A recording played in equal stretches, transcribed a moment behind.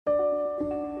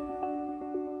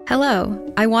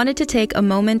Hello, I wanted to take a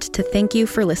moment to thank you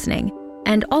for listening,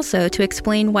 and also to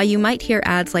explain why you might hear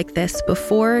ads like this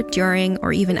before, during,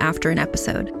 or even after an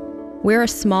episode. We're a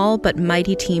small but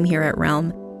mighty team here at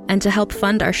Realm, and to help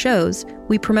fund our shows,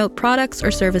 we promote products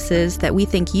or services that we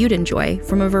think you'd enjoy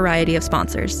from a variety of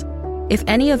sponsors. If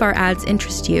any of our ads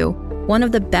interest you, one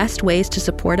of the best ways to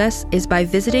support us is by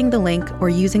visiting the link or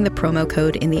using the promo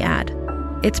code in the ad.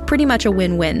 It's pretty much a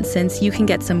win-win since you can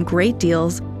get some great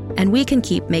deals and we can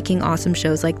keep making awesome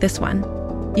shows like this one.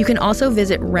 You can also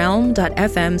visit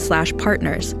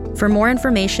realm.fm/partners for more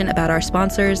information about our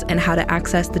sponsors and how to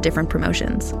access the different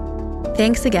promotions.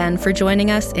 Thanks again for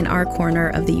joining us in our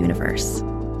corner of the universe.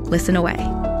 Listen away.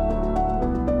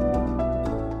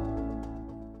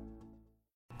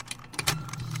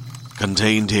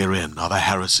 Contained herein are the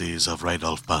heresies of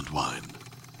Radolf Burntwine,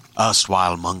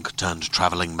 erstwhile monk turned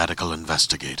traveling medical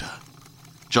investigator.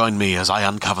 Join me as I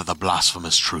uncover the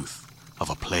blasphemous truth of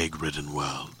a plague-ridden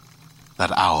world,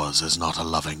 that ours is not a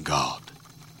loving God,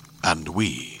 and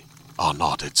we are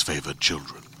not its favored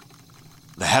children.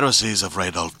 The Heresies of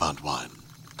Radolf Burntwine,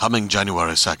 coming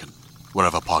January 2nd,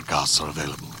 wherever podcasts are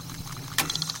available.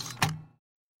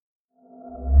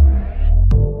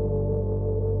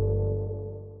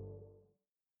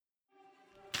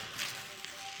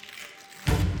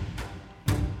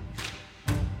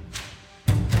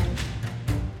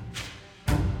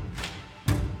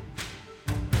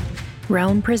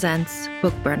 Realm presents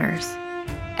Bookburners,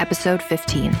 Episode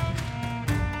 15.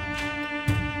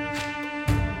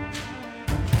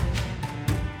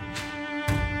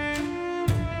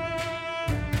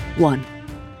 One.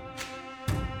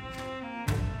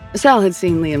 Sal had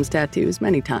seen Liam's tattoos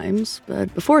many times,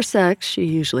 but before sex, she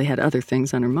usually had other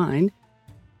things on her mind.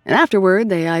 And afterward,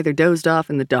 they either dozed off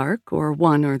in the dark or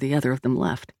one or the other of them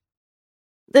left.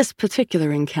 This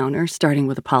particular encounter, starting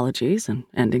with apologies and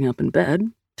ending up in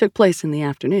bed, took place in the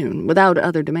afternoon, without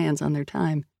other demands on their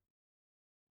time.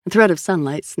 A thread of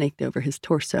sunlight snaked over his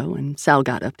torso, and Sal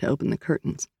got up to open the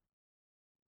curtains.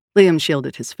 Liam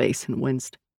shielded his face and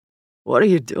winced. "What are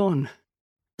you doing?"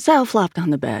 Sal flopped on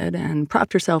the bed and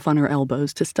propped herself on her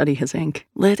elbows to study his ink,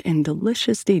 lit in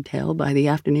delicious detail by the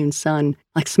afternoon sun,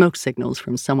 like smoke signals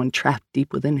from someone trapped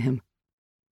deep within him.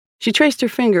 She traced her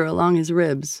finger along his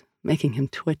ribs, making him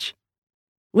twitch.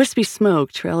 Wispy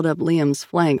smoke trailed up Liam's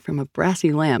flank from a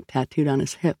brassy lamp tattooed on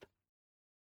his hip.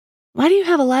 "Why do you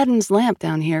have Aladdin's lamp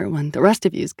down here when the rest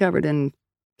of you's covered in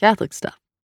Catholic stuff?"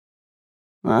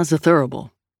 "Well, that's a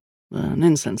thurible, an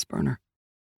incense burner."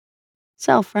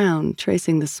 Sal frowned,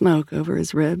 tracing the smoke over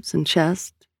his ribs and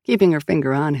chest, keeping her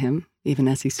finger on him, even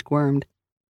as he squirmed.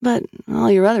 "But all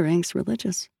your other ink's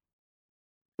religious."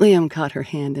 Liam caught her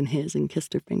hand in his and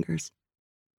kissed her fingers.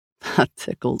 "That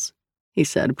tickles," he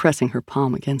said, pressing her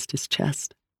palm against his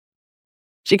chest.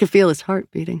 She could feel his heart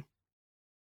beating.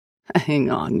 "Hang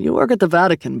on, you work at the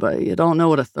Vatican, but you don't know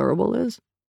what a thurible is?"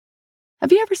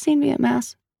 "Have you ever seen me at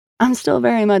Mass? I'm still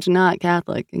very much not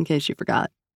Catholic, in case you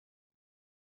forgot."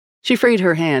 She freed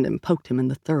her hand and poked him in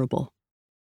the thurible.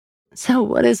 "So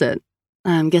what is it?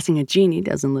 I'm guessing a genie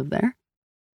doesn't live there."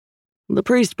 "The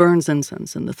priest burns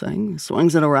incense in the thing,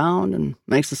 swings it around, and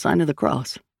makes the sign of the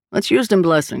cross. It's used in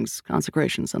blessings,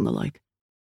 consecrations, and the like."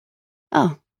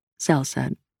 "Oh," Sal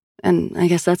said. "And I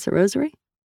guess that's a rosary?"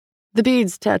 The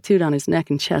beads tattooed on his neck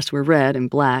and chest were red and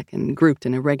black and grouped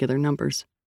in irregular numbers.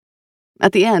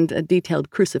 At the end, a detailed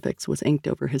crucifix was inked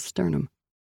over his sternum.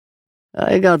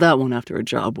 "I got that one after a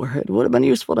job where it would have been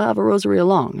useful to have a rosary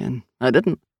along, and I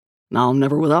didn't. Now I'm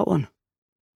never without one."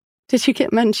 "Did you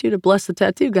get Menchu to bless the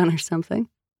tattoo gun or something?"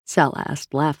 Sal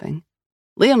asked, laughing.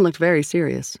 Liam looked very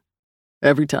serious.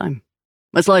 "Every time.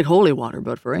 It's like holy water,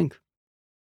 but for ink."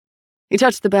 He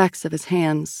touched the backs of his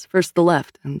hands, first the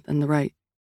left and then the right.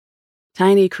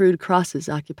 Tiny, crude crosses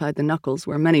occupied the knuckles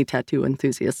where many tattoo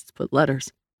enthusiasts put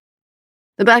letters.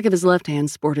 The back of his left hand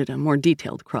sported a more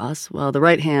detailed cross, while the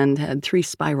right hand had 3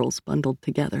 spirals bundled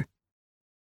together.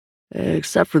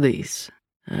 "Except for these.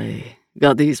 I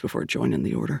got these before joining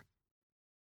the order."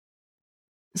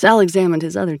 Sal examined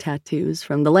his other tattoos,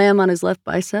 from the lamb on his left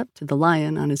bicep to the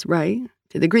lion on his right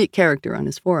to the Greek character on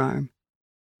his forearm.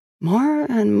 More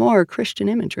and more Christian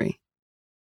imagery.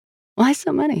 "Why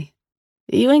so many?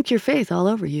 You ink your faith all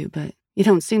over you, but you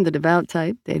don't seem the devout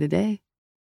type day to day."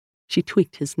 She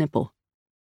tweaked his nipple.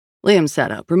 Liam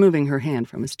sat up, removing her hand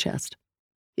from his chest.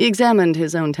 He examined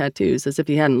his own tattoos as if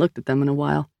he hadn't looked at them in a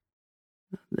while.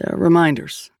 "They're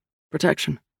reminders.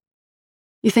 Protection."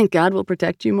 "You think God will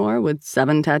protect you more with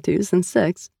 7 tattoos than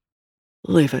 6?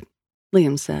 "Leave it,"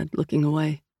 Liam said, looking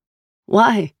away.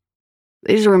 "Why?"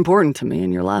 "These are important to me,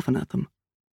 and you're laughing at them."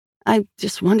 "I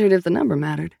just wondered if the number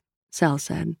mattered," Sal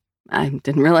said. I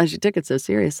didn't realize you took it so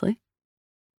seriously.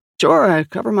 Sure, I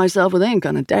cover myself with ink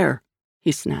on a dare,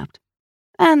 he snapped.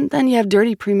 And then you have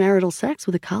dirty premarital sex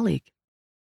with a colleague.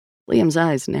 Liam's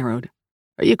eyes narrowed.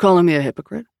 Are you calling me a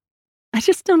hypocrite? I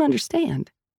just don't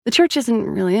understand. The church isn't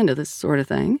really into this sort of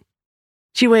thing.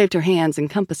 She waved her hands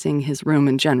encompassing his room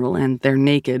in general and their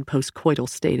naked post-coital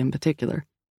state in particular.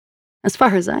 As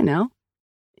far as I know,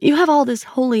 you have all this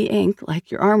holy ink like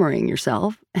you're armoring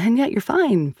yourself, and yet you're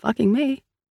fine fucking me.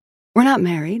 We're not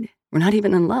married. We're not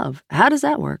even in love. How does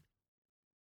that work?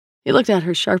 He looked at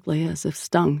her sharply as if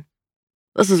stung.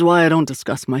 This is why I don't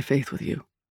discuss my faith with you.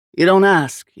 You don't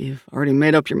ask. You've already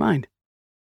made up your mind.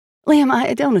 Liam,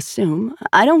 I don't assume.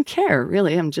 I don't care,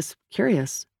 really. I'm just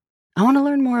curious. I want to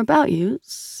learn more about you,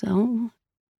 so...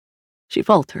 She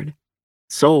faltered.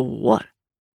 So what?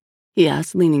 He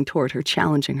asked, leaning toward her,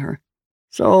 challenging her.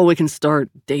 So we can start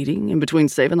dating in between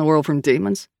saving the world from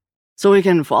demons? So we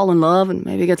can fall in love and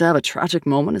maybe get to have a tragic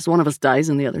moment as one of us dies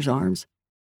in the other's arms?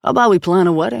 How about we plan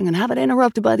a wedding and have it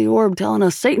interrupted by the orb telling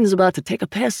us Satan's about to take a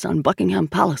piss on Buckingham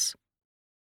Palace?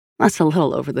 That's a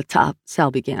little over the top,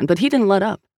 Sal began, but he didn't let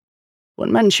up. When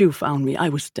Menchu found me, I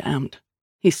was damned,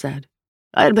 he said.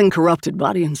 I had been corrupted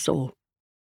body and soul.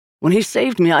 When he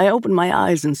saved me, I opened my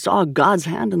eyes and saw God's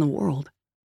hand in the world.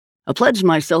 I pledged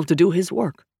myself to do his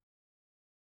work.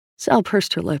 Sal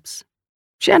pursed her lips.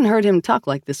 She hadn't heard him talk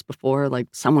like this before, like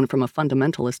someone from a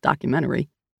fundamentalist documentary.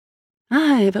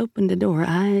 I've opened a door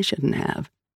I shouldn't have.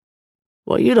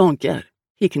 What you don't get,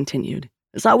 he continued,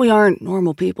 is that we aren't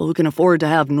normal people who can afford to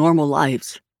have normal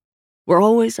lives. We're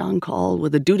always on call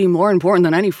with a duty more important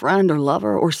than any friend or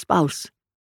lover or spouse.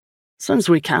 Since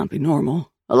we can't be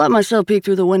normal, I let myself peek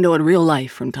through the window at real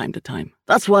life from time to time.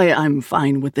 That's why I'm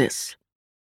fine with this.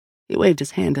 He waved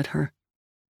his hand at her.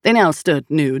 They now stood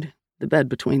nude, the bed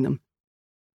between them.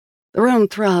 The room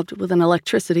throbbed with an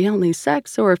electricity only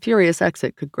sex or a furious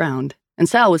exit could ground, and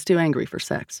Sal was too angry for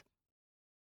sex.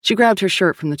 She grabbed her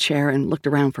shirt from the chair and looked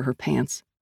around for her pants.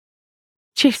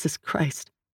 Jesus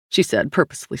Christ, she said,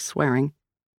 purposely swearing.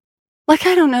 Like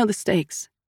I don't know the stakes.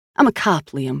 I'm a cop,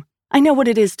 Liam. I know what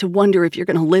it is to wonder if you're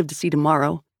going to live to see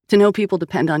tomorrow, to know people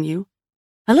depend on you.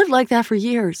 I lived like that for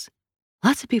years.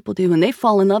 Lots of people do, and they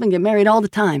fall in love and get married all the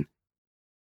time.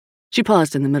 She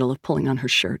paused in the middle of pulling on her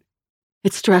shirt.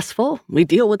 It's stressful. We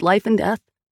deal with life and death.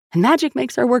 And magic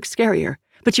makes our work scarier,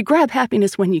 but you grab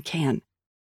happiness when you can.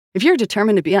 If you're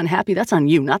determined to be unhappy, that's on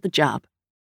you, not the job.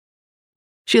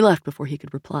 She left before he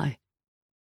could reply.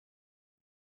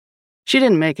 She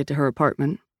didn't make it to her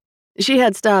apartment. She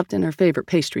had stopped in her favorite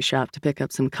pastry shop to pick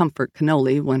up some comfort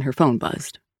cannoli when her phone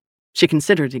buzzed. She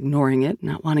considered ignoring it,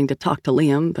 not wanting to talk to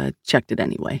Liam, but checked it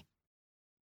anyway.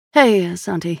 Hey,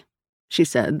 Asante, she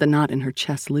said, the knot in her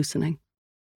chest loosening.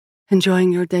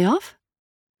 Enjoying your day off?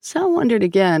 Sal wondered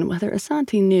again whether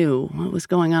Asante knew what was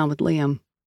going on with Liam.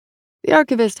 The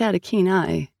archivist had a keen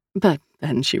eye, but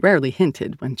then she rarely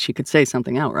hinted when she could say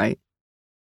something outright.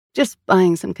 Just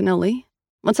buying some cannoli.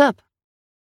 What's up?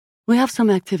 We have some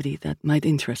activity that might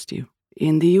interest you.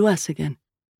 In the U.S. again.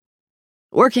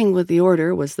 Working with the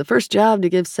Order was the first job to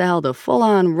give Sal the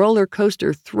full-on roller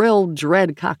coaster thrill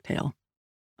dread cocktail.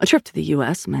 A trip to the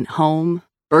U.S. meant home,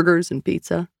 burgers and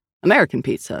pizza, American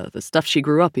pizza, the stuff she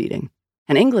grew up eating,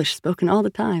 and English spoken all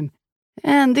the time.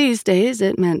 And these days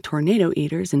it meant tornado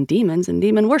eaters and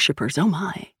demon worshippers, oh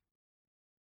my.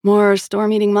 More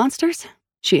storm-eating monsters?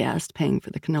 She asked, paying for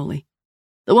the cannoli.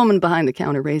 The woman behind the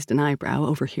counter raised an eyebrow,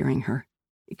 overhearing her.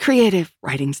 Creative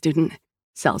writing student,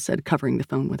 Sal said, covering the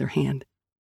phone with her hand.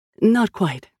 Not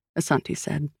quite, Asante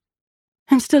said.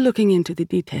 I'm still looking into the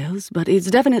details, but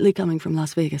it's definitely coming from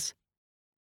Las Vegas.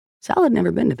 Sal had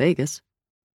never been to Vegas.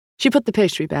 She put the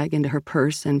pastry bag into her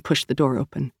purse and pushed the door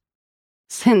open.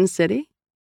 Sin City?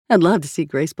 I'd love to see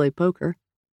Grace play poker.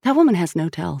 That woman has no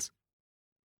tells.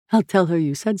 I'll tell her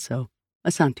you said so,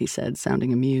 Asante said,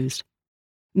 sounding amused.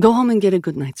 Go home and get a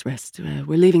good night's rest.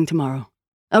 We're leaving tomorrow.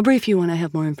 I'll brief you when I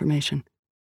have more information.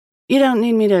 You don't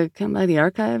need me to come by the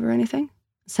archive or anything?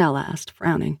 Sal asked,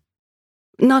 frowning.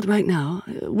 Not right now.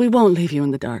 We won't leave you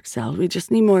in the dark, Sal. We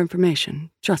just need more information.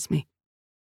 Trust me.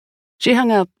 She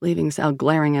hung up, leaving Sal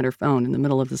glaring at her phone in the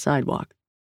middle of the sidewalk.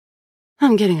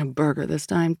 I'm getting a burger this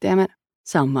time, damn it,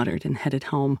 Sal muttered and headed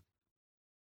home.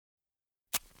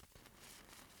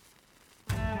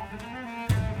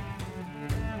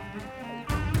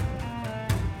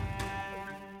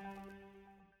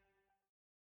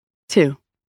 Two.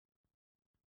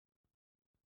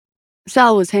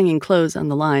 Sal was hanging clothes on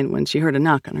the line when she heard a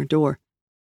knock on her door.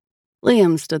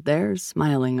 Liam stood there,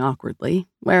 smiling awkwardly,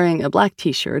 wearing a black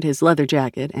t-shirt, his leather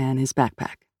jacket, and his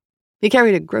backpack. He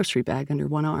carried a grocery bag under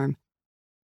one arm.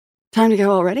 Time to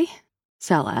go already?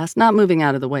 Sal asked, not moving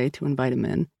out of the way to invite him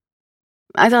in.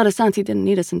 I thought Asanti didn't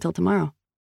need us until tomorrow.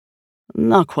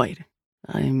 Not quite.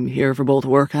 I'm here for both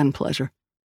work and pleasure.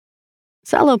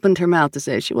 Sal opened her mouth to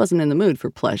say she wasn't in the mood for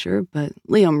pleasure, but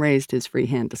Liam raised his free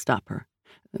hand to stop her.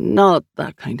 Not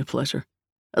that kind of pleasure.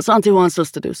 Asanti wants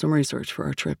us to do some research for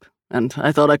our trip, and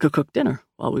I thought I could cook dinner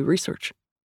while we research.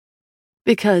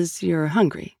 Because you're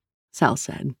hungry, Sal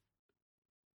said.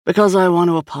 Because I want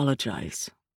to apologize,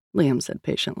 Liam said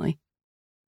patiently.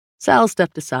 Sal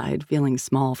stepped aside, feeling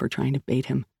small for trying to bait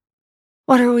him.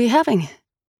 What are we having?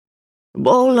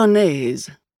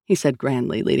 Bolognese, he said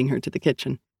grandly, leading her to the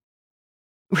kitchen.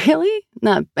 Really?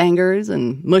 Not bangers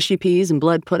and mushy peas and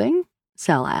blood pudding?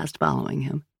 Sal asked, following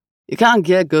him. You can't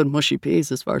get good mushy peas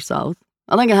this far south.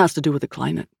 I think it has to do with the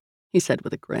climate, he said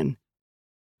with a grin.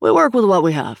 We work with what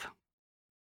we have.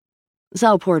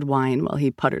 Sal poured wine while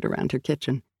he puttered around her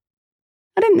kitchen.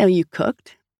 I didn't know you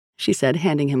cooked, she said,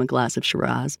 handing him a glass of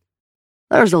Shiraz.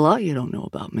 There's a lot you don't know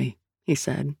about me, he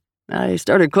said. I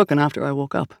started cooking after I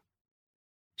woke up.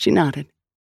 She nodded.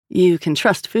 You can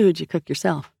trust food you cook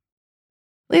yourself.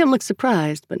 Liam looked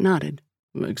surprised, but nodded.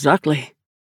 Exactly.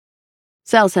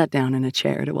 Sal sat down in a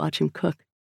chair to watch him cook.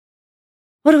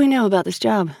 What do we know about this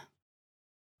job?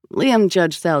 Liam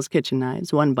judged Sal's kitchen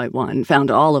knives one by one, found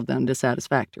all of them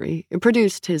dissatisfactory,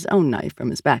 produced his own knife from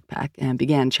his backpack, and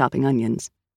began chopping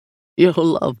onions.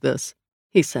 You'll love this,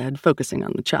 he said, focusing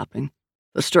on the chopping.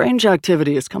 The strange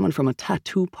activity is coming from a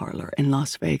tattoo parlor in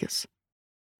Las Vegas.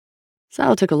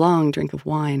 Sal took a long drink of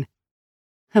wine.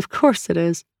 Of course it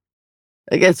is.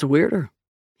 It gets weirder,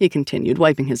 he continued,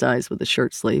 wiping his eyes with his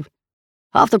shirt sleeve.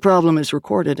 Half the problem is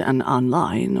recorded and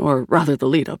online, or rather the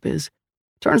lead-up is.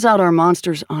 Turns out our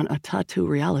monster's on a tattoo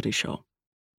reality show.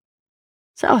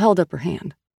 Sal held up her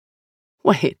hand.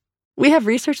 Wait, we have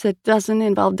research that doesn't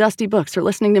involve dusty books or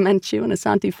listening to Menchu and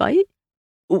Asanti fight?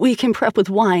 We can prep with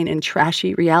wine and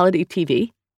trashy reality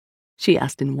TV? She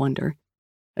asked in wonder.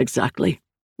 Exactly,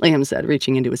 Liam said,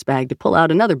 reaching into his bag to pull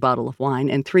out another bottle of wine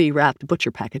and 3 wrapped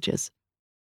butcher packages.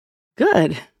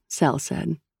 Good, Sal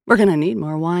said. We're gonna need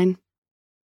more wine.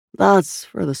 That's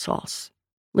for the sauce,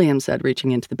 Liam said,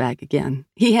 reaching into the bag again.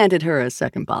 He handed her a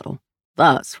second bottle.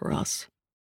 That's for us.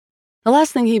 The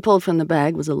last thing he pulled from the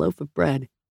bag was a loaf of bread.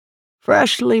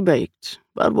 Freshly baked,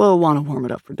 but we'll want to warm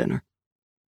it up for dinner.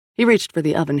 He reached for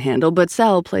the oven handle, but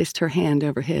Sal placed her hand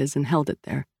over his and held it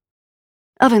there.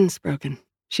 Oven's broken,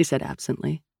 she said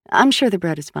absently. I'm sure the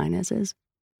bread is fine as is.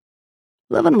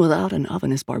 Living without an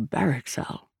oven is barbaric,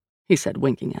 Sal, he said,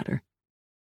 winking at her.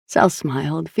 Sal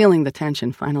smiled, feeling the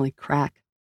tension finally crack.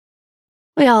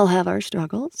 We all have our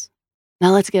struggles.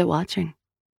 Now let's get watching.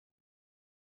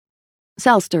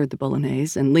 Sal stirred the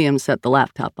bolognese, and Liam set the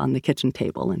laptop on the kitchen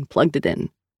table and plugged it in.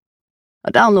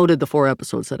 I downloaded the 4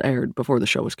 episodes that aired before the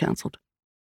show was canceled.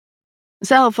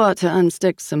 Sal fought to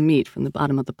unstick some meat from the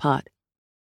bottom of the pot.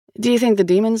 Do you think the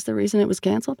demon's the reason it was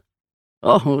canceled?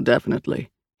 Oh,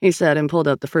 definitely, he said, and pulled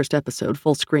out the first episode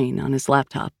full screen on his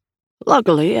laptop.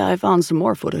 Luckily, I found some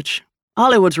more footage.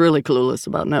 Hollywood's really clueless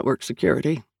about network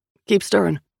security. Keep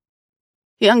stirring.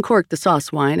 He uncorked the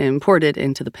sauce wine and poured it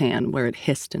into the pan where it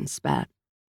hissed and spat.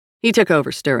 He took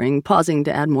over stirring, pausing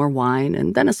to add more wine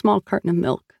and then a small carton of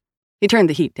milk. He turned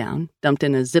the heat down, dumped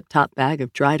in a zip-top bag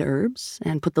of dried herbs,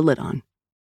 and put the lid on.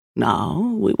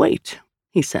 Now we wait,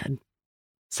 he said.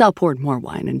 Sal poured more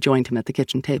wine and joined him at the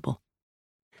kitchen table.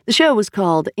 The show was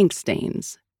called Ink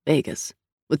Stains, Vegas,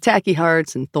 with tacky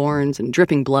hearts and thorns and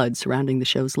dripping blood surrounding the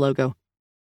show's logo.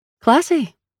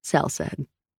 Classy, Sal said.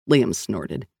 Liam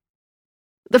snorted.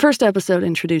 The first episode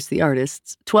introduced the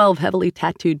artists, 12 heavily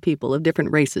tattooed people of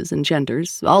different races and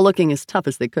genders, all looking as tough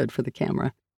as they could for the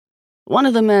camera. One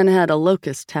of the men had a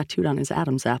locust tattooed on his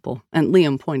Adam's apple, and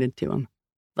Liam pointed to him.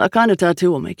 That kind of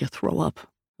tattoo will make you throw up.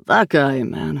 That guy,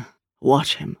 man.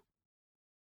 Watch him.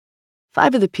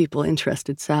 5 of the people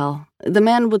interested Sal. The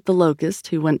man with the locust,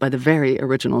 who went by the very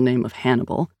original name of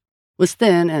Hannibal, was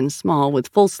thin and small with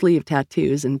full-sleeve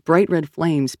tattoos and bright red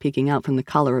flames peeking out from the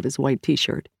collar of his white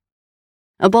t-shirt.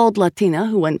 A bald Latina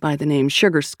who went by the name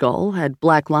Sugar Skull had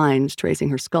black lines tracing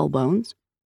her skull bones,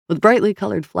 with brightly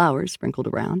colored flowers sprinkled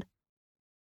around.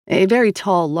 A very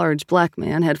tall, large black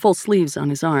man had full sleeves on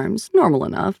his arms, normal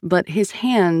enough, but his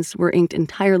hands were inked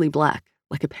entirely black,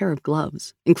 like a pair of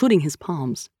gloves, including his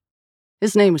palms.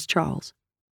 His name was Charles.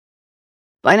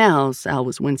 By now, Sal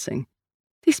was wincing.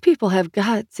 These people have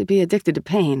got to be addicted to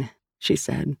pain, she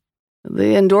said.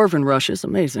 The endorphin rush is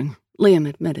amazing, Liam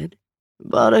admitted.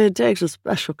 But it takes a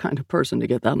special kind of person to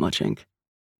get that much ink.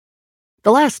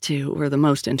 The last 2 were the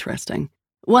most interesting.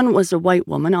 One was a white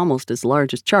woman almost as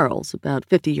large as Charles, about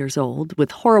 50 years old,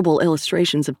 with horrible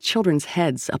illustrations of children's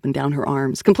heads up and down her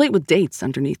arms, complete with dates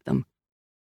underneath them.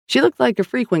 She looked like a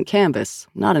frequent canvas,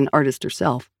 not an artist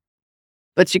herself.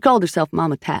 But she called herself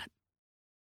Mama Tat.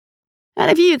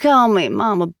 "And if you call me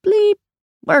Mama Bleep,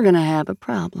 we're gonna have a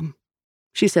problem,"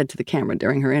 she said to the camera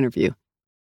during her interview.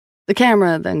 The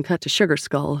camera then cut to Sugar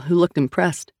Skull, who looked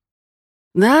impressed.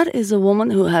 "That is a woman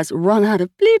who has run out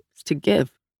of bleeps to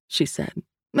give," she said.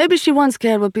 "Maybe she once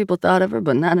cared what people thought of her,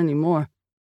 but not anymore."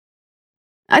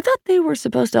 "I thought they were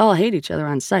supposed to all hate each other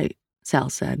on sight," Sal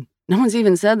said. "No one's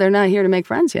even said they're not here to make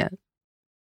friends yet."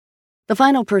 The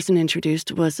final person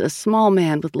introduced was a small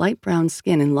man with light brown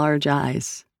skin and large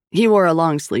eyes. He wore a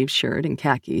long-sleeved shirt and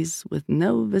khakis with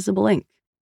no visible ink.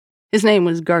 His name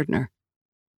was Gardner.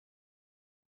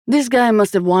 "This guy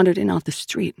must have wandered in off the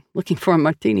street, looking for a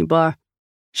martini bar,"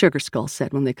 Sugar Skull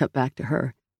said when they cut back to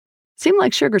her. Seemed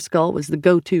like Sugar Skull was the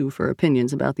go-to for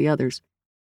opinions about the others.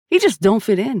 "He just don't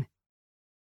fit in."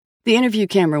 The interview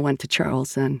camera went to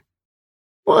Charles then.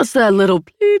 "What's that little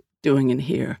bleep doing in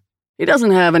here? He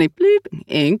doesn't have any bleeping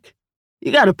ink.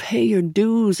 You gotta pay your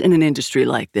dues in an industry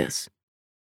like this."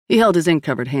 He held his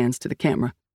ink-covered hands to the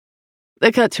camera.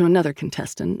 They cut to another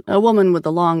contestant, a woman with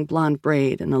a long blonde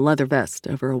braid and a leather vest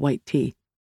over a white tee.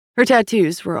 Her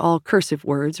tattoos were all cursive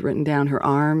words written down her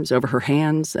arms, over her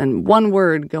hands, and one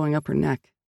word going up her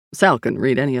neck. Sal couldn't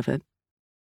read any of it.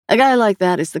 "A guy like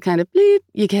that is the kind of bleep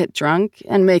you get drunk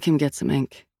and make him get some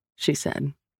ink," she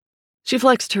said. She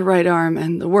flexed her right arm,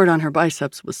 and the word on her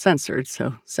biceps was censored,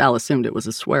 so Sal assumed it was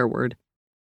a swear word.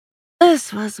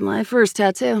 "This was my first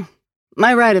tattoo.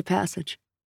 My rite of passage."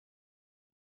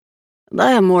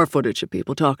 "I have more footage of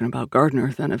people talking about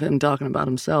Gardner than of him talking about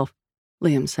himself,"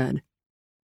 Liam said.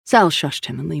 Sal shushed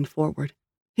him and leaned forward.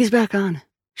 "He's back on,"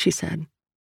 she said.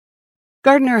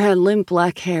 Gardner had limp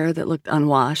black hair that looked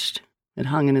unwashed. It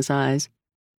hung in his eyes.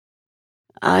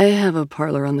 "I have a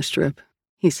parlor on the Strip,"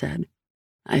 he said.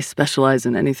 "I specialize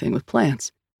in anything with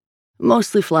plants.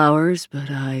 Mostly flowers,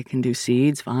 but I can do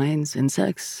seeds, vines,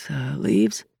 insects,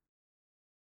 leaves.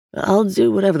 I'll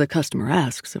do whatever the customer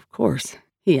asks, of course,"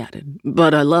 he added,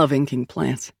 "but I love inking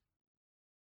plants."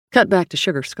 Cut back to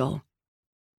Sugar Skull.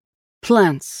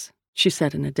 "Plants," she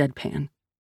said in a deadpan.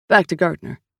 Back to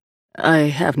Gardner. "I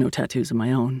have no tattoos of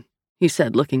my own," he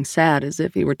said, looking sad as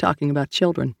if he were talking about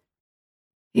children.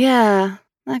 "Yeah,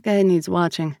 that guy needs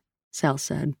watching," Sal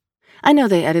said. "I know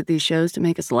they edit these shows to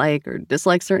make us like or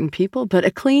dislike certain people, but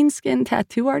a clean-skinned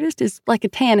tattoo artist is like a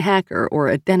tan hacker or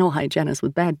a dental hygienist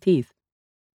with bad teeth."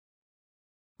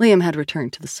 Liam had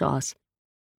returned to the sauce.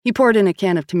 He poured in a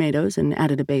can of tomatoes and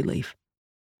added a bay leaf.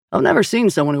 "I've never seen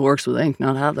someone who works with ink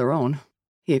not have their own,"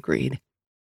 he agreed.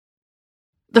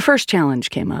 The first challenge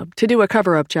came up, to do a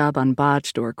cover-up job on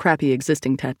botched or crappy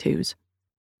existing tattoos.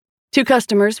 2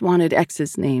 customers wanted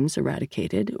X's names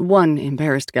eradicated, one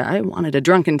embarrassed guy wanted a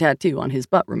drunken tattoo on his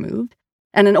butt removed,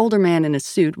 and an older man in a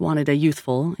suit wanted a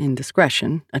youthful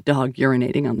indiscretion, a dog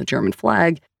urinating on the German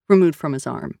flag, removed from his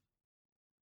arm.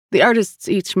 The artists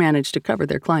each managed to cover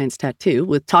their client's tattoo,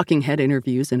 with talking head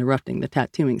interviews interrupting the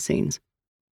tattooing scenes.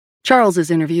 Charles's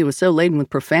interview was so laden with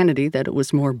profanity that it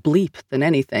was more bleep than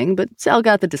anything, but Sal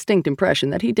got the distinct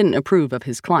impression that he didn't approve of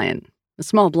his client, a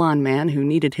small blonde man who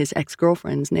needed his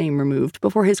ex-girlfriend's name removed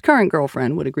before his current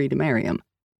girlfriend would agree to marry him.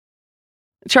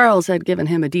 Charles had given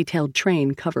him a detailed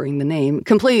train covering the name,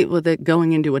 complete with it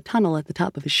going into a tunnel at the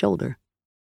top of his shoulder.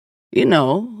 "You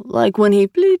know, like when he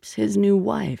bleeps his new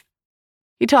wife."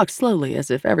 He talked slowly as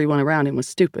if everyone around him was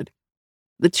stupid.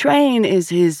 "The train is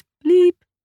his bleep,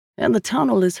 and the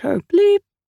tunnel is her bleep.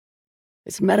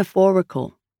 It's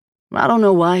metaphorical. I don't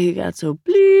know why he got so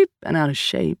bleep and out of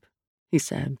shape," he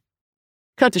said.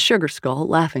 Cut to Sugar Skull,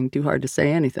 laughing too hard to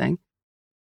say anything.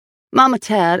 Mama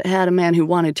Tat had a man who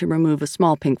wanted to remove a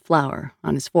small pink flower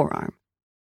on his forearm.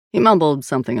 He mumbled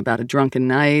something about a drunken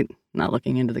night, not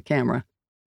looking into the camera.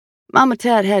 Mama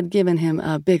Tat had given him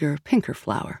a bigger, pinker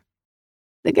flower.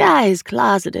 "The guy is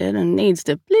closeted and needs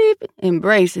to bleep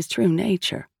embrace his true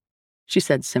nature," she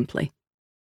said simply.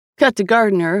 Cut to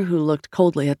Gardner, who looked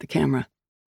coldly at the camera.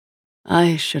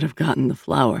 "I should have gotten the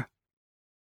flower."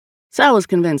 Sal was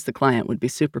convinced the client would be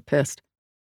super pissed.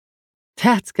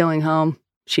 "Tat's going home,"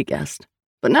 she guessed.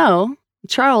 But no,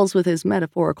 Charles with his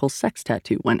metaphorical sex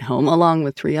tattoo went home along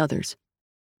with 3 others.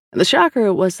 The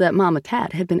shocker was that Mama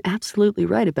Tat had been absolutely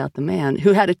right about the man,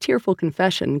 who had a tearful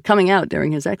confession coming out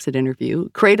during his exit interview,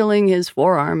 cradling his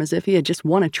forearm as if he had just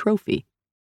won a trophy.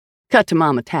 Cut to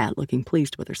Mama Tat looking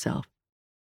pleased with herself.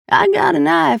 "I got an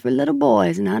eye for little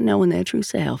boys not knowing their true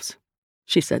selves,"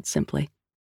 she said simply.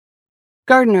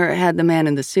 Gardner had the man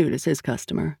in the suit as his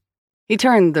customer. He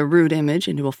turned the rude image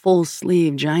into a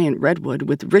full-sleeve giant redwood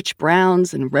with rich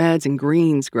browns and reds and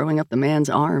greens growing up the man's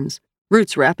arms,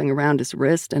 roots wrapping around his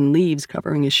wrist and leaves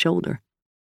covering his shoulder.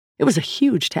 It was a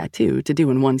huge tattoo to do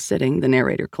in one sitting, the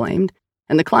narrator claimed,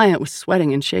 and the client was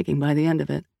sweating and shaking by the end of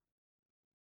it.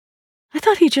 "I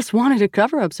thought he just wanted a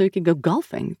cover-up so he could go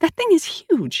golfing. That thing is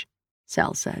huge,"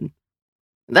 Sal said.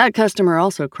 That customer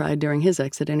also cried during his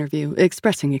exit interview,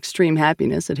 expressing extreme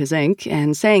happiness at his ink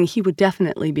and saying he would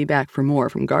definitely be back for more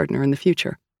from Gardner in the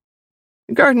future.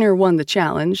 Gardner won the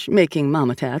challenge, making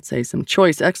Mama Tat say some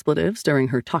choice expletives during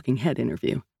her talking head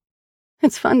interview.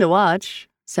 "It's fun to watch,"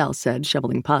 Sal said,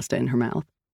 shoveling pasta in her mouth.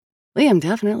 "Liam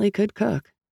definitely could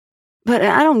cook. But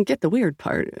I don't get the weird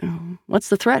part. What's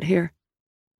the threat here?"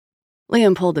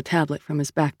 Liam pulled a tablet from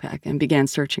his backpack and began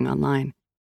searching online.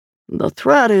 "The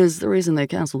threat is the reason they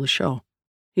canceled the show,"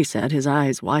 he said, his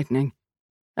eyes widening.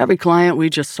 "Every client we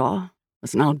just saw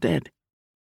is now dead."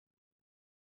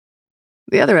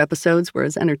 The other episodes were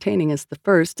as entertaining as the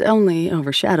first, only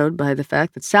overshadowed by the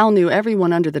fact that Sal knew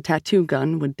everyone under the tattoo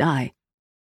gun would die.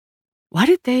 "Why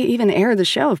did they even air the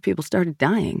show if people started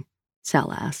dying?"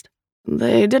 Sal asked.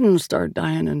 "They didn't start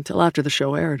dying until after the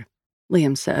show aired,"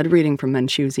 Liam said, reading from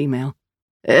Menchu's email.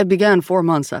 "It began 4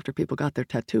 months after people got their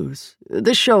tattoos.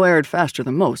 This show aired faster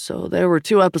than most, so there were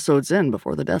 2 episodes in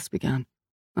before the deaths began.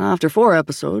 After 4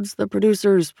 episodes, the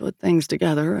producers put things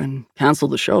together and canceled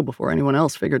the show before anyone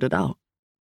else figured it out."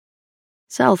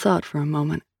 Sal thought for a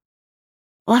moment.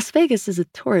 Las Vegas is a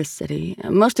tourist city.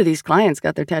 Most of these clients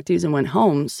got their tattoos and went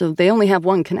home, so they only have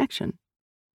one connection.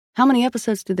 How many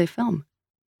episodes did they film?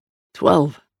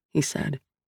 12, he said.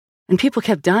 And people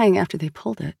kept dying after they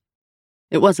pulled it.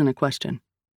 It wasn't a question.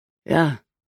 "Yeah,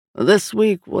 this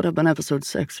week would have been episode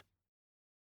 6.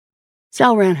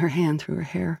 Sal ran her hand through her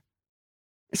hair.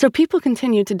 "So people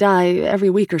continued to die every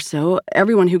week or so,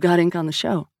 everyone who got ink on the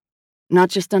show.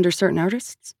 Not just under certain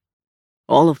artists?"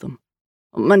 "All of them.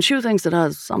 Menchu thinks it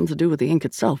has something to do with the ink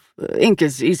itself. Ink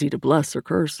is easy to bless or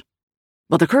curse.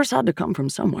 But the curse had to come from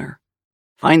somewhere.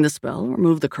 Find the spell,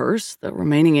 remove the curse, the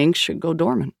remaining ink should go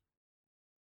dormant."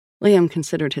 Liam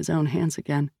considered his own hands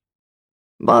again.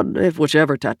 "But if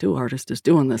whichever tattoo artist is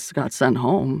doing this got sent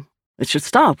home, it should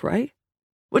stop, right?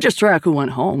 We just track who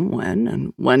went home when,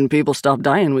 and when people stop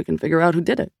dying, we can figure out who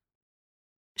did it."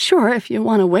 "Sure, if you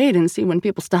want to wait and see when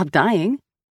people stop dying,"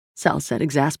 Sal said,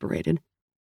 exasperated.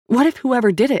 "What if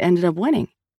whoever did it ended up winning?"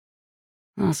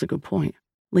 "That's a good point,"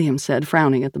 Liam said,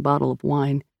 frowning at the bottle of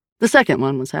wine. The second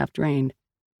one was half drained.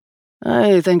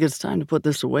 "I think it's time to put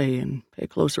this away and pay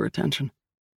closer attention.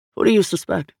 Who do you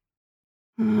suspect?"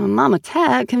 "Mama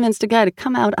Tat convinced a guy to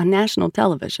come out on national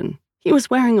television. He was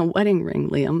wearing a wedding ring,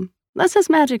 Liam. That says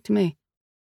magic to me."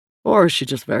 "Or is she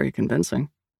just very convincing?"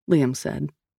 Liam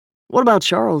said. "What about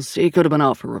Charles? He could have been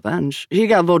out for revenge. He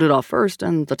got voted off first,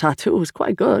 and the tattoo was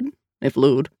quite good, if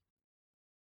lewd."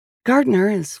 "Gardner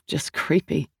is just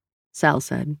creepy," Sal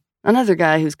said. "Another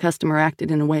guy whose customer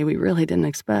acted in a way we really didn't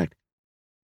expect."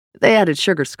 They added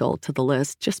Sugar Skull to the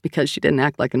list just because she didn't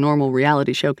act like a normal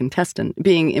reality show contestant,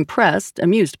 being impressed,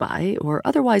 amused by, or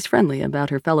otherwise friendly about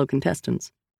her fellow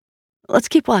contestants. "Let's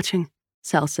keep watching,"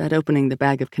 Sal said, opening the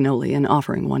bag of cannoli and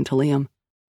offering one to Liam.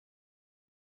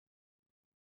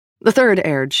 The third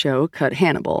aired show cut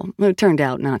Hannibal, who turned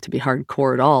out not to be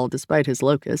hardcore at all despite his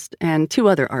locust, and 2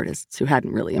 other artists who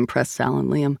hadn't really impressed Sal and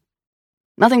Liam.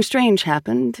 Nothing strange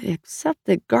happened, except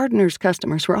that Gardner's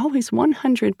customers were always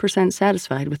 100%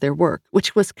 satisfied with their work,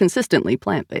 which was consistently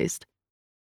plant-based.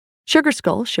 Sugar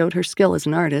Skull showed her skill as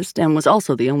an artist and was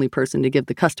also the only person to give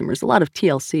the customers a lot of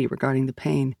TLC regarding the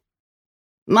pain.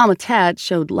 Mama Tat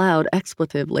showed loud,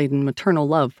 expletive-laden maternal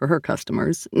love for her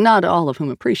customers, not all of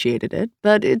whom appreciated it,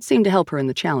 but it seemed to help her in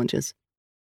the challenges.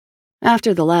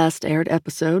 After the last aired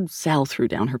episode, Sal threw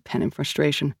down her pen in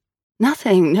frustration.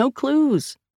 "Nothing, no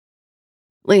clues."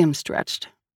 Liam stretched.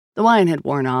 The wine had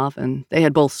worn off, and they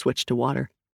had both switched to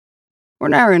water. "We're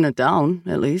narrowing it down,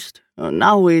 at least.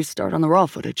 Now we start on the raw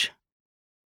footage."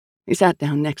 He sat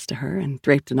down next to her and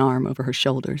draped an arm over her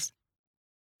shoulders.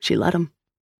 She let him.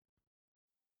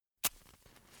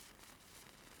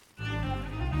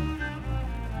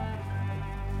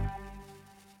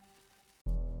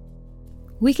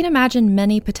 We can imagine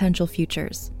many potential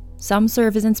futures. Some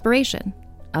serve as inspiration,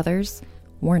 others,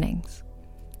 warnings.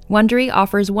 Wondery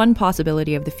offers one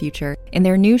possibility of the future in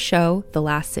their new show, The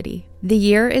Last City. The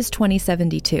year is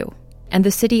 2072, and the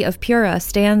city of Pura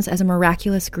stands as a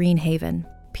miraculous green haven.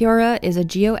 Pura is a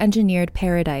geoengineered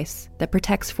paradise that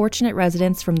protects fortunate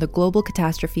residents from the global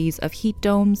catastrophes of heat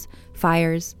domes,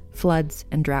 fires, floods,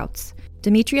 and droughts.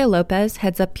 Demetria Lopez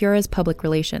heads up Pura's public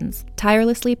relations,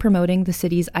 tirelessly promoting the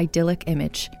city's idyllic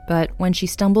image. But when she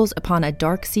stumbles upon a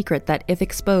dark secret that, if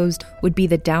exposed, would be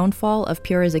the downfall of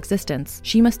Pura's existence,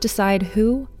 she must decide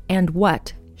who and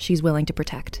what she's willing to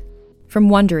protect. From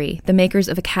Wondery, the makers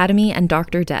of Academy and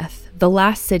Dr. Death, The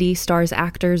Last City stars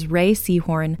actors Ray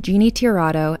Seahorn, Jeannie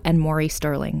Tirado, and Maury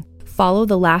Sterling. Follow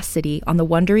The Last City on the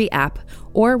Wondery app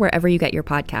or wherever you get your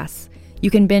podcasts. You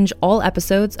can binge all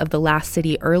episodes of The Last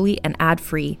City early and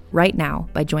ad-free right now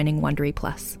by joining Wondery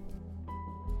Plus.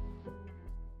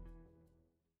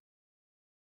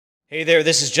 Hey there,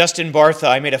 this is Justin Bartha.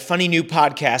 I made a funny new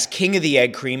podcast, King of the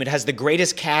Egg Cream. It has the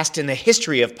greatest cast in the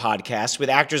history of podcasts with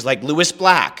actors like Louis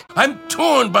Black. I'm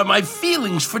torn by my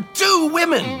feelings for two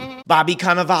women. Bobby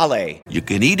Cannavale. You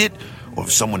can eat it, or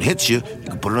if someone hits you, you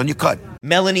can put it on your cut.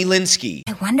 Melanie Linsky.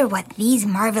 I wonder what these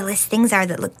marvelous things are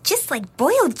that look just like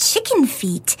boiled chicken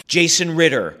feet. Jason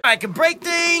Ritter. I can break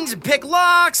things and pick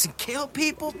locks and kill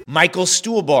people. Michael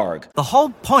Stuhlbarg. The whole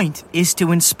point is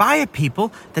to inspire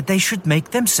people that they should make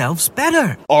themselves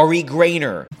better. Ari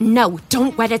Grainer. No,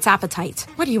 don't whet its appetite.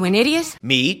 What are you, an idiot?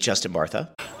 Me, Justin Bartha.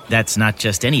 That's not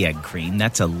just any egg cream,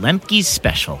 that's a Lemke's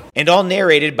special. And all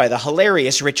narrated by the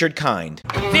hilarious Richard Kind.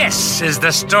 This is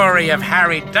the story of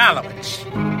Harry Dalowitz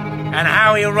and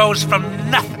how he rose from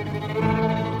nothing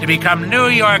to become New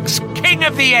York's King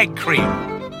of the Egg Cream.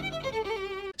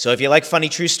 So if you like funny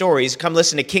true stories, come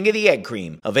listen to King of the Egg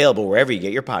Cream, available wherever you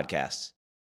get your podcasts.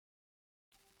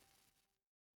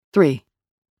 3.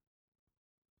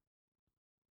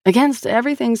 Against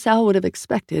everything Sal would have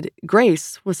expected,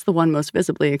 Grace was the one most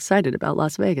visibly excited about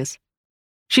Las Vegas.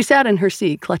 She sat in her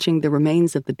seat, clutching the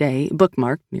remains of the day,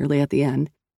 bookmarked nearly at the end,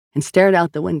 and stared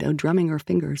out the window, drumming her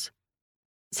fingers.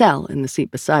 Sal, in the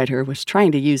seat beside her, was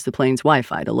trying to use the plane's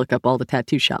Wi-Fi to look up all the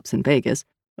tattoo shops in Vegas,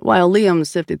 while Liam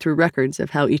sifted through records of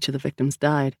how each of the victims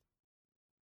died.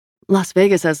 Las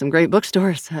Vegas has some great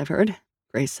bookstores, I've heard,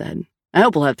 Grace said. I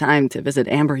hope we'll have time to visit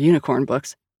Amber Unicorn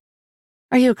Books.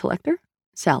 Are you a collector?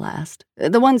 Sal asked.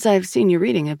 The ones I've seen you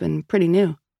reading have been pretty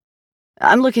new.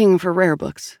 I'm looking for rare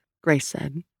books, Grace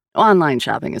said. Online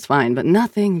shopping is fine, but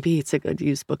nothing beats a good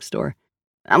used bookstore.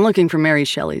 I'm looking for Mary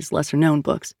Shelley's lesser-known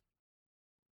books.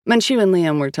 Menchu and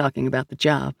Liam were talking about the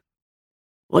job.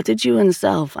 What did you and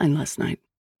Sal find last night?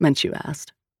 Menchu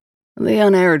asked. The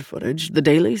unaired footage, the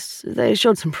dailies, they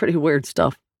showed some pretty weird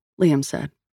stuff, Liam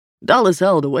said. Dull as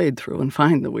hell to wade through and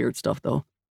find the weird stuff, though.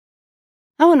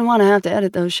 I wouldn't want to have to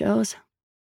edit those shows,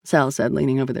 Sal said,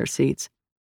 leaning over their seats.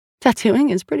 Tattooing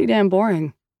is pretty damn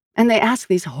boring. And they ask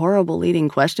these horrible leading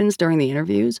questions during the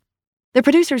interviews. The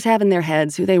producers have in their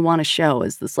heads who they want to show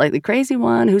as the slightly crazy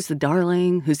one, who's the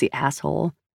darling, who's the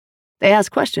asshole. They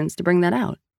ask questions to bring that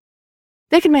out.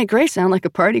 They could make Grace sound like a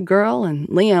party girl and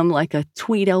Liam like a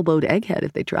tweed-elbowed egghead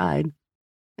if they tried.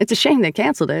 It's a shame they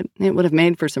canceled it. It would have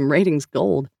made for some ratings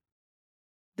gold.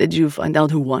 Did you find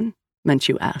out who won?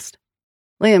 Menchu asked.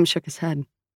 Liam shook his head.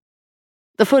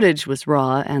 The footage was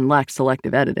raw and lacked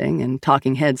selective editing and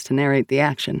talking heads to narrate the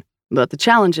action, but the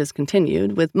challenges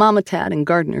continued, with Mama Tad and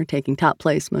Gardner taking top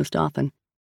place most often.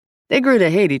 They grew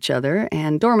to hate each other,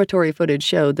 and dormitory footage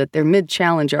showed that their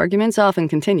mid-challenge arguments often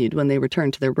continued when they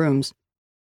returned to their rooms.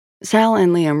 Sal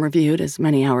and Liam reviewed as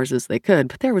many hours as they could,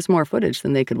 but there was more footage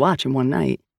than they could watch in one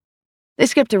night. They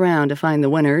skipped around to find the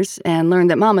winners and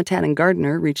learned that Mama Tad and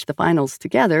Gardner reached the finals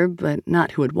together, but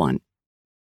not who had won.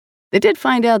 They did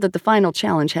find out that the final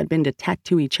challenge had been to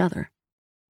tattoo each other.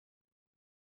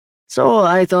 So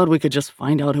I thought we could just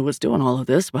find out who was doing all of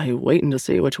this by waiting to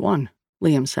see which one,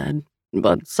 Liam said,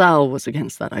 but Sal was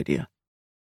against that idea.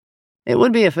 It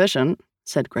would be efficient,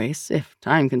 said Grace, if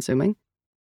time-consuming.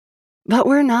 But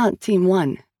we're not Team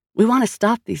 1. We want to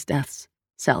stop these deaths,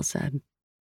 Sal said.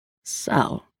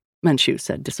 Sal, Menchu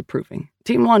said, disapproving.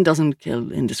 Team 1 doesn't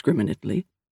kill indiscriminately.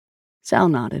 Sal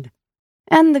nodded.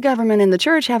 And the government and the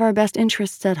church have our best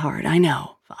interests at heart, I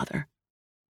know, Father.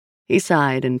 He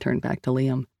sighed and turned back to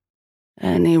Liam.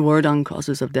 Any word on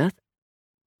causes of death?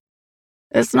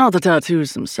 It's not the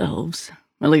tattoos themselves,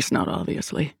 at least not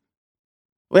obviously.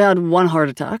 We had one heart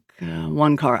attack,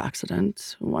 one car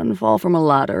accident, one fall from a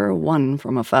ladder, one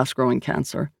from a fast-growing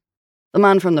cancer. The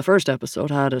man from the first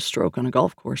episode had a stroke on a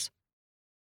golf course.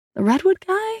 The Redwood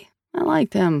guy? I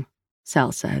liked him,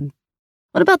 Sal said.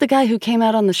 What about the guy who came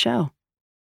out on the show?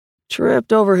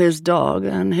 Tripped over his dog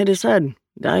and hit his head.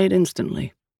 Died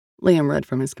instantly. Liam read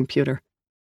from his computer.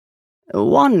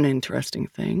 One interesting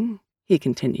thing, he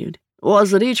continued,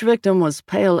 was that each victim was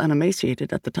pale and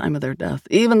emaciated at the time of their death,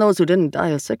 even those who didn't die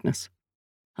of sickness,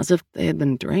 as if they had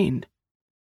been drained.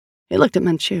 He looked at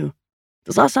Menchu.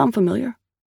 Does that sound familiar?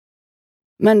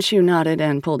 Menchu nodded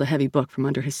and pulled a heavy book from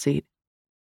under his seat.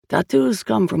 Tattoos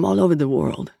come from all over the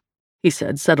world, he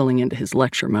said, settling into his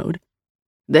lecture mode.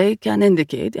 They can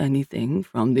indicate anything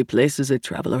from the places a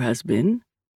traveler has been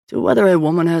to whether a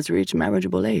woman has reached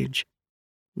marriageable age.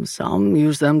 Some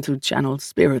use them to channel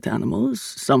spirit animals,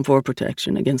 some for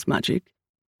protection against magic.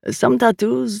 Some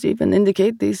tattoos even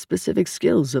indicate the specific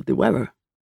skills of the wearer.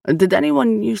 Did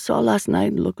anyone you saw last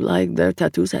night look like their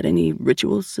tattoos had any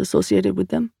rituals associated with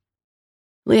them?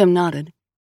 Liam nodded.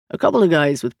 A couple of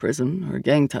guys with prison or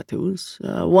gang tattoos.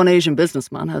 One Asian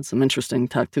businessman had some interesting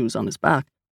tattoos on his back.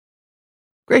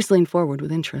 Grace leaned forward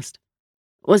with interest.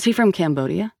 Was he from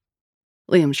Cambodia?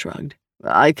 Liam shrugged.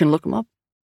 I can look him up.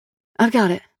 I've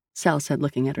got it, Sal said,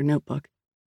 looking at her notebook.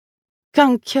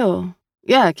 Kang Kyo.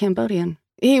 Yeah, Cambodian.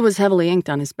 He was heavily inked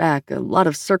on his back, a lot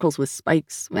of circles with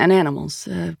spikes, and animals,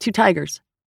 2 tigers.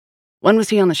 When was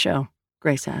he on the show?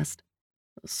 Grace asked.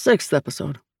 6th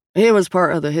episode. He was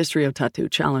part of the History of Tattoo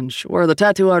Challenge, where the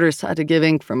tattoo artists had to give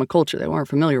ink from a culture they weren't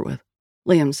familiar with,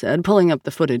 Liam said, pulling up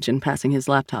the footage and passing his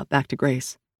laptop back to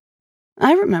Grace.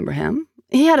 I remember him.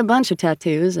 He had a bunch of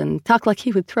tattoos and talked like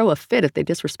he would throw a fit if they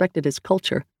disrespected his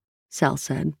culture, Sal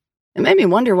said. It made me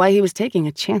wonder why he was taking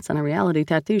a chance on a reality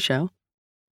tattoo show.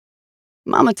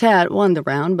 Mama Tat won the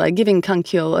round by giving Kang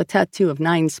Kyo a tattoo of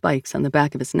 9 spikes on the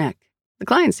back of his neck. The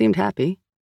client seemed happy.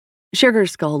 Sugar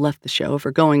Skull left the show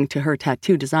for going to her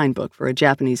tattoo design book for a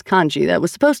Japanese kanji that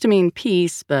was supposed to mean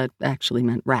peace, but actually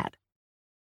meant rat.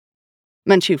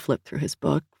 Menchu flipped through his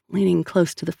book, leaning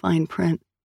close to the fine print.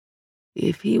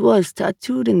 If he was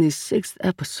tattooed in the 6th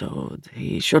episode,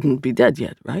 he shouldn't be dead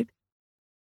yet, right?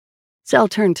 Sal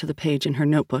turned to the page in her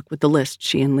notebook with the list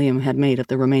she and Liam had made of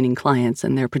the remaining clients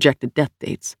and their projected death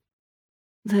dates.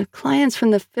 The clients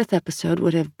from the 5th episode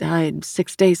would have died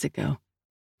 6 days ago.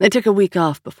 They took a week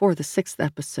off before the 6th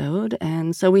episode,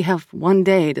 and so we have 1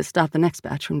 day to stop the next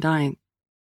batch from dying.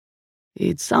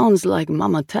 It sounds like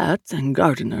Mama Tat and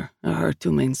Gardner are her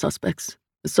 2 main suspects.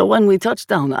 So when we touch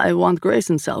down, I want Grace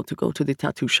and Sal to go to the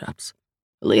tattoo shops.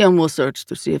 Liam will search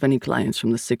to see if any clients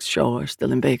from the 6th show are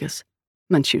still in Vegas,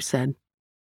 Menchu said.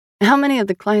 How many of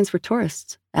the clients were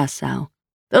tourists? Asked Sal.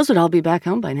 Those would all be back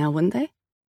home by now, wouldn't they?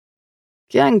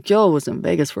 Kang Kyo was in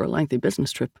Vegas for a lengthy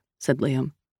business trip, said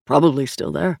Liam. Probably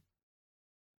still there.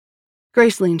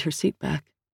 Grace leaned her seat back.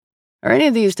 Are any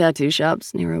of these tattoo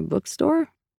shops near a bookstore?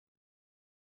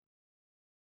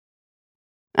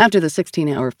 After the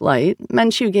 16-hour flight,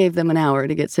 Menchu gave them an hour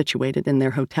to get situated in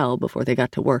their hotel before they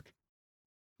got to work.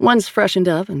 Once freshened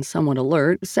up and somewhat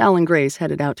alert, Sal and Grace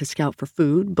headed out to scout for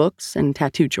food, books, and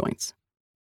tattoo joints.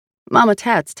 Mama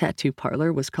Tat's tattoo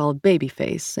parlor was called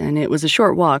Babyface, and it was a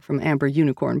short walk from Amber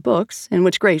Unicorn Books, in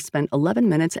which Grace spent 11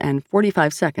 minutes and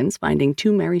 45 seconds finding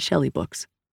 2 Mary Shelley books.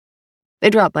 They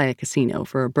dropped by a casino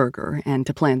for a burger and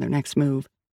to plan their next move.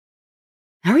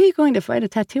 How are you going to fight a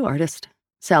tattoo artist?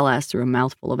 Sal asked through a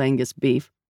mouthful of Angus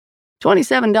beef.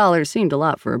 $27 seemed a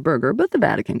lot for a burger, but the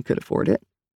Vatican could afford it.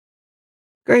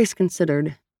 Grace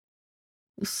considered.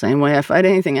 The same way I fight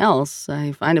anything else.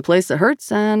 I find a place that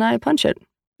hurts and I punch it.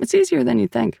 It's easier than you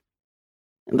think.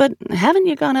 But haven't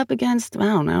you gone up against, I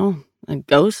don't know, a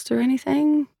ghost or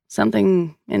anything?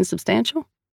 Something insubstantial?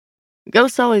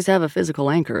 Ghosts always have a physical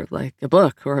anchor, like a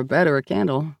book or a bed or a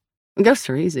candle. Ghosts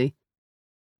are easy.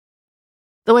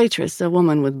 The waitress, a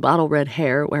woman with bottle-red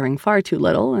hair, wearing far too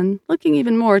little and looking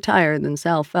even more tired than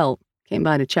Sal felt, came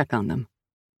by to check on them.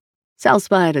 Sal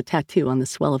spied a tattoo on the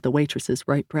swell of the waitress's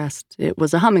right breast. It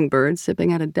was a hummingbird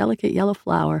sipping at a delicate yellow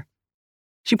flower.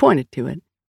 She pointed to it.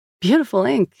 Beautiful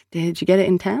ink. Did you get it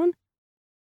in town?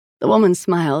 The woman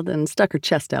smiled and stuck her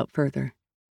chest out further.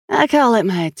 I call it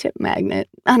my tip magnet,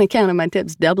 on account of my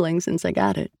tips doubling since I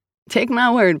got it. Take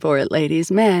my word for it,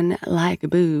 ladies. Men like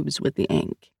boobs with the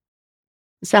ink.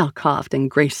 Sal coughed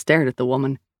and Grace stared at the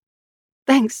woman.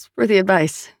 Thanks for the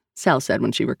advice, Sal said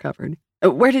when she recovered.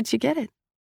 Where did you get it?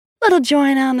 Little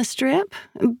joint on the strip.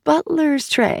 Butler's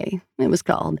Tray, it was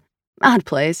called. Odd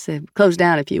place. It closed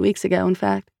down a few weeks ago, in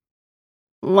fact.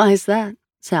 Why's that?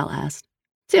 Sal asked.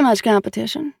 Too much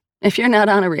competition. If you're not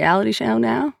on a reality show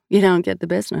now, you don't get the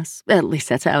business. At least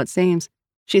that's how it seems,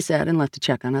 she said and left to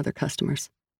check on other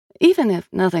customers. Even if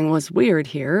nothing was weird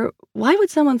here, why would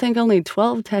someone think only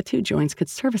 12 tattoo joints could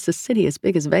service a city as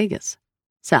big as Vegas?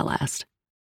 Sal asked.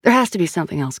 There has to be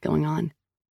something else going on.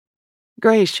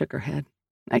 Grace shook her head.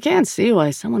 I can't see why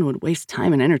someone would waste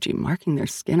time and energy marking their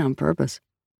skin on purpose.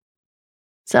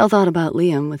 Sal thought about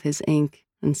Liam with his ink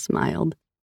and smiled.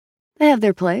 They have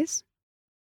their place.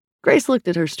 Grace looked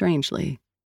at her strangely.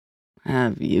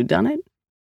 Have you done it?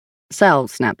 Sal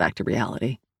snapped back to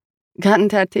reality. Gotten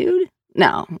tattooed?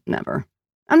 No, never.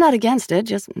 I'm not against it,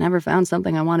 just never found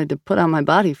something I wanted to put on my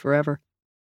body forever.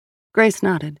 Grace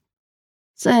nodded.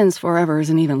 Since forever is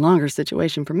an even longer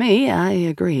situation for me, I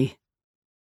agree.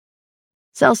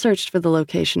 Sal searched for the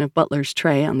location of Butler's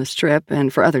Tray on the Strip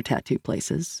and for other tattoo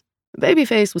places.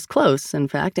 Babyface was close, in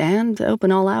fact, and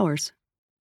open all hours.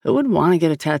 Who would want to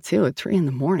get a tattoo at 3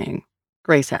 a.m?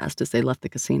 Grace asked as they left the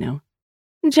casino.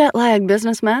 Jet-lagged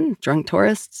businessmen, drunk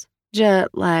tourists.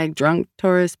 Jet-lagged drunk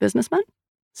tourist businessmen?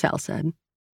 Sal said.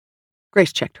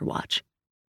 Grace checked her watch.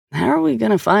 How are we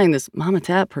going to find this Mama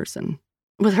Tat person?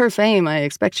 With her fame, I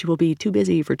expect she will be too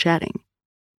busy for chatting.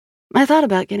 I thought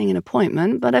about getting an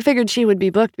appointment, but I figured she would be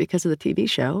booked because of the TV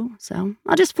show, so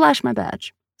I'll just flash my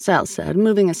badge, Sal said,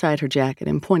 moving aside her jacket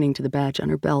and pointing to the badge on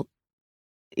her belt.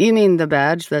 You mean the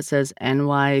badge that says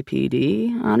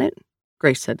NYPD on it?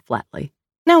 Grace said flatly.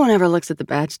 No one ever looks at the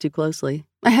badge too closely.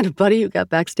 I had a buddy who got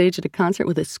backstage at a concert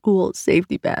with a school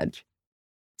safety badge.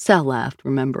 Sal laughed,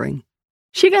 remembering.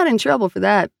 She got in trouble for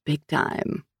that big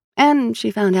time. And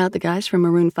she found out the guys from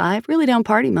Maroon 5 really don't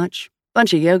party much.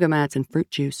 Bunch of yoga mats and fruit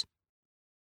juice.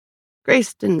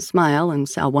 Grace didn't smile, and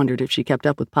Sal wondered if she kept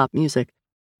up with pop music.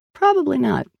 Probably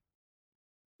not.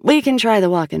 We can try the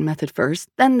walk-in method first,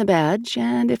 then the badge,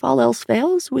 and if all else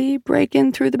fails, we break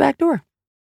in through the back door.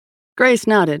 Grace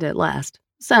nodded at last.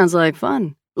 Sounds like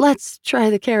fun. Let's try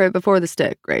the carrot before the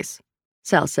stick, Grace,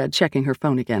 Sal said, checking her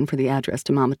phone again for the address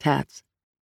to Mama Tat's.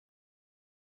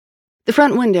 The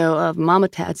front window of Mama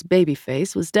Tat's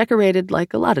Babyface was decorated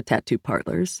like a lot of tattoo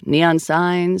parlors. Neon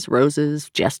signs,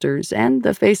 roses, jesters, and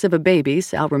the face of a baby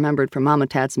Sal remembered from Mama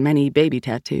Tat's many baby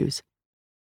tattoos.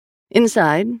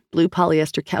 Inside, blue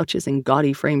polyester couches and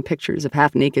gaudy framed pictures of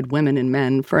half-naked women and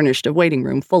men furnished a waiting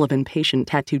room full of impatient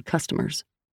tattooed customers.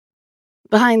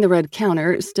 Behind the red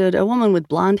counter stood a woman with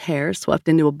blonde hair swept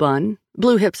into a bun,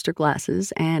 blue hipster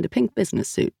glasses, and a pink business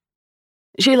suit.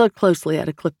 She looked closely at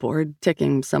a clipboard,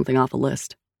 ticking something off a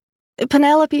list.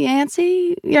 Penelope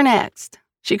Yancey, you're next,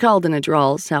 she called in a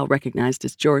drawl Sal recognized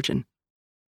as Georgian.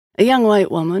 A young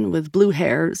white woman with blue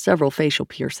hair, several facial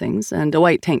piercings, and a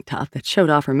white tank top that showed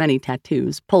off her many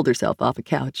tattoos pulled herself off a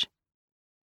couch.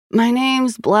 My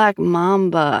name's Black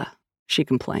Mamba, she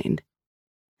complained.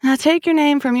 Now take your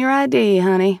name from your ID,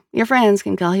 honey. Your friends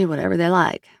can call you whatever they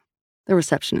like, the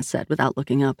receptionist said without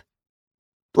looking up.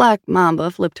 Black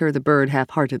Mamba flipped her the bird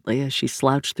half-heartedly as she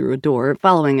slouched through a door,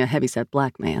 following a heavyset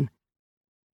black man.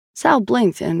 Sal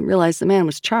blinked and realized the man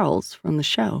was Charles from the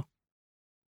show.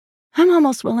 I'm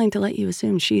almost willing to let you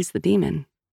assume she's the demon.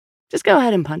 Just go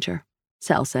ahead and punch her,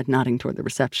 Sal said, nodding toward the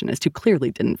receptionist, who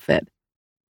clearly didn't fit.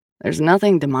 There's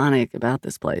nothing demonic about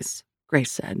this place,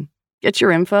 Grace said. Get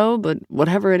your info, but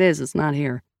whatever it is, it's not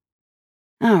here.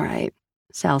 All right,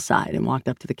 Sal sighed and walked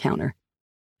up to the counter.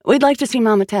 We'd like to see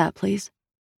Mama Tat, please.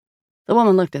 The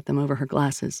woman looked at them over her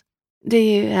glasses. Do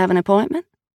you have an appointment?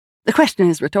 The question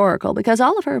is rhetorical because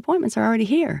all of her appointments are already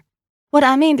here. What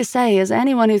I mean to say is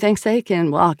anyone who thinks they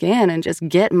can walk in and just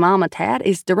get Mama Tat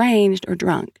is deranged or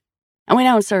drunk. And we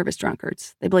don't service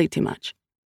drunkards. They bleed too much.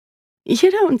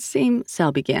 You don't seem,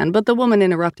 Sal began, but the woman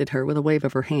interrupted her with a wave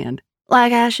of her hand.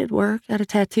 Like I should work at a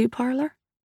tattoo parlor?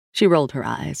 She rolled her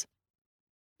eyes.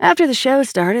 After the show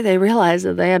started, they realized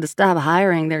that they had to stop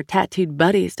hiring their tattooed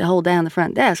buddies to hold down the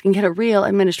front desk and get a real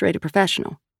administrative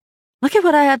professional. Look at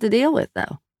what I have to deal with,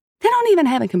 though. They don't even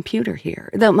have a computer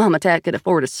here, though Mama Tat could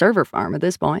afford a server farm at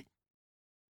this point.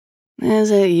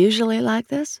 Is it usually like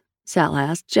this? Sal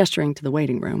asked, gesturing to the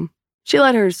waiting room. She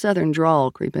let her southern drawl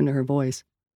creep into her voice.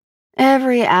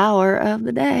 Every hour of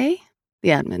the day, the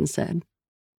admin said.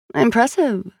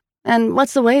 Impressive. And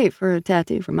what's the wait for a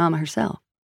tattoo for Mama herself?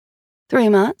 3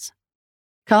 months.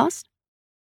 Cost?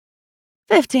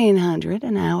 $1,500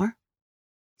 an hour.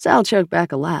 Sal choked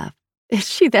back a laugh. Is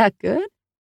she that good?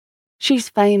 She's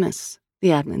famous, the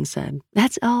admin said.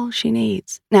 That's all she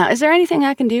needs. Now, is there anything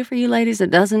I can do for you ladies that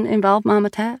doesn't involve Mama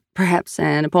Tat? Perhaps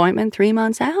an appointment 3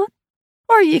 months out?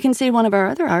 Or you can see one of our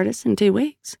other artists in 2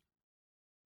 weeks.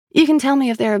 You can tell me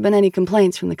if there have been any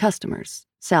complaints from the customers,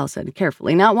 Sal said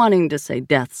carefully, not wanting to say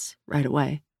deaths right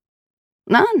away.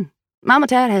 None. Mama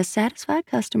Tat has satisfied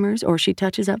customers or she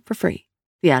touches up for free,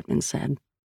 the admin said.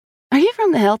 Are you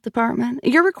from the health department?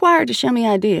 You're required to show me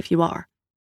ID if you are.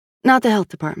 Not the health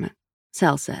department,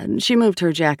 Sal said. She moved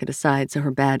her jacket aside so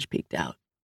her badge peeked out.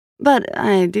 But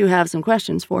I do have some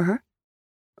questions for her.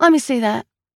 Let me see that,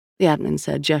 the admin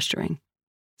said, gesturing.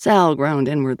 Sal groaned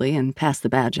inwardly and passed the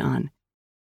badge on.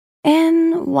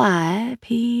 NYPD,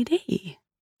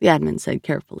 the admin said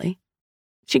carefully.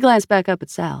 She glanced back up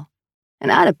at Sal.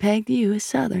 And I'd have pegged you as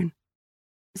Southern.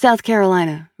 South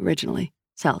Carolina, originally,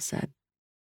 Sal said.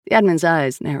 The admin's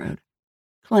eyes narrowed.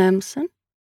 Clemson?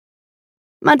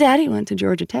 My daddy went to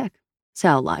Georgia Tech,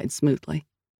 Sal lied smoothly.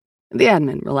 The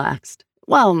admin relaxed.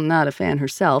 While not a fan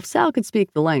herself, Sal could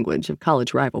speak the language of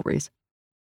college rivalries.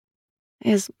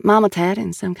 "Is Mama Tat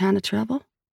in some kind of trouble?"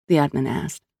 the admin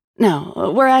asked.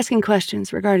 "No, we're asking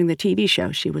questions regarding the TV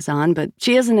show she was on, but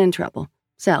she isn't in trouble,"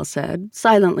 Sal said,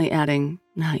 silently adding,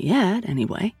 "Not yet,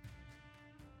 anyway."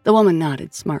 The woman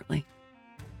nodded smartly.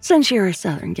 "Since you're a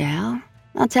Southern gal,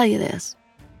 I'll tell you this.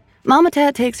 Mama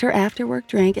Tat takes her after-work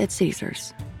drink at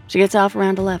Caesar's. She gets off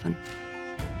around 11.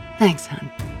 "Thanks,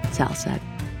 hon," Sal said.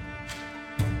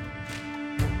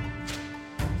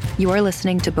 You are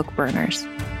listening to Book Burners,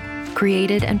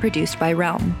 created and produced by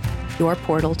Realm, your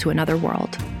portal to another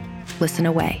world. Listen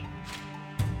away.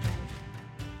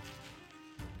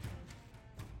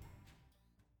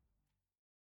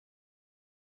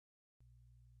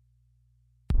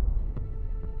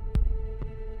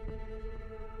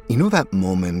 You know that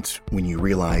moment when you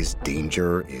realize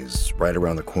danger is right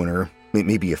around the corner?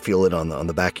 Maybe you feel it on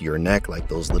the back of your neck, like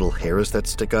those little hairs that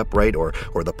stick up, right? Or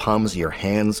the palms of your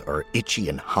hands are itchy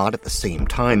and hot at the same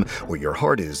time, or your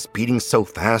heart is beating so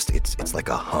fast it's like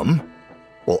a hum?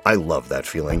 Well, I love that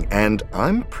feeling, and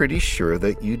I'm pretty sure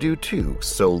that you do too.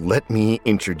 So let me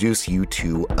introduce you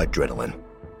to Adrenaline.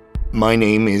 My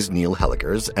name is Neil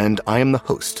Helligers, and I am the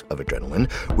host of Adrenaline,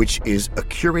 which is a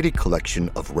curated collection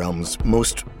of Realm's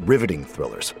most riveting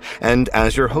thrillers. And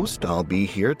as your host, I'll be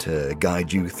here to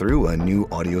guide you through a new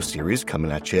audio series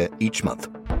coming at you each month.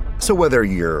 So whether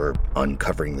you're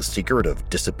uncovering the secret of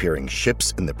disappearing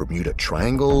ships in the Bermuda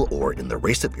Triangle, or in the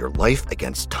race of your life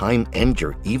against time and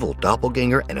your evil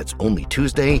doppelganger and it's only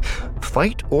Tuesday,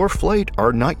 fight or flight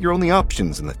are not your only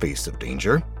options in the face of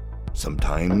danger.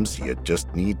 Sometimes you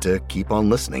just need to keep on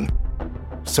listening.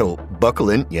 So buckle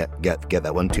in, get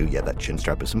that one too, that chin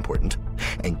strap is important,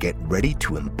 and get ready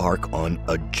to embark on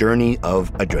a journey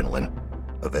of adrenaline.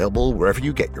 Available wherever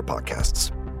you get your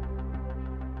podcasts.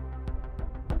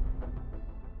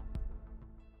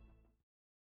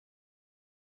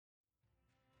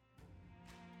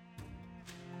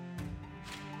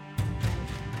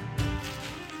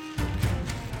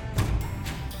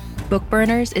 Book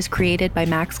Burners is created by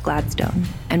Max Gladstone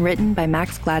and written by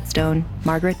Max Gladstone,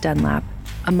 Margaret Dunlap,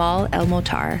 Amal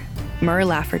El-Motar, Mur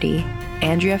Lafferty,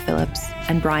 Andrea Phillips,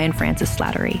 and Brian Francis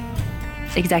Slattery.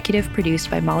 Executive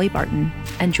produced by Molly Barton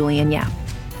and Julian Yap.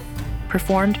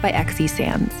 Performed by Xe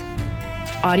Sands.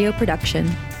 Audio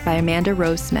production by Amanda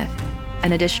Rose Smith,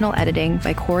 and additional editing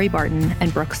by Corey Barton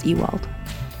and Brooks Ewald.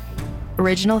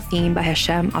 Original theme by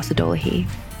Hashem Asadolahi,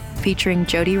 featuring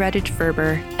Jody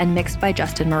Redditch-Ferber and mixed by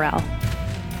Justin Morell.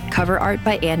 Cover art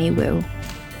by Annie Wu.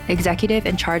 Executive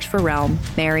in charge for Realm,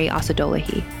 Mary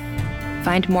Asadolahi.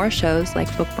 Find more shows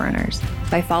like Book Burners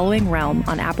by following Realm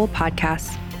on Apple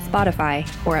Podcasts, Spotify,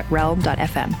 or at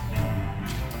realm.fm.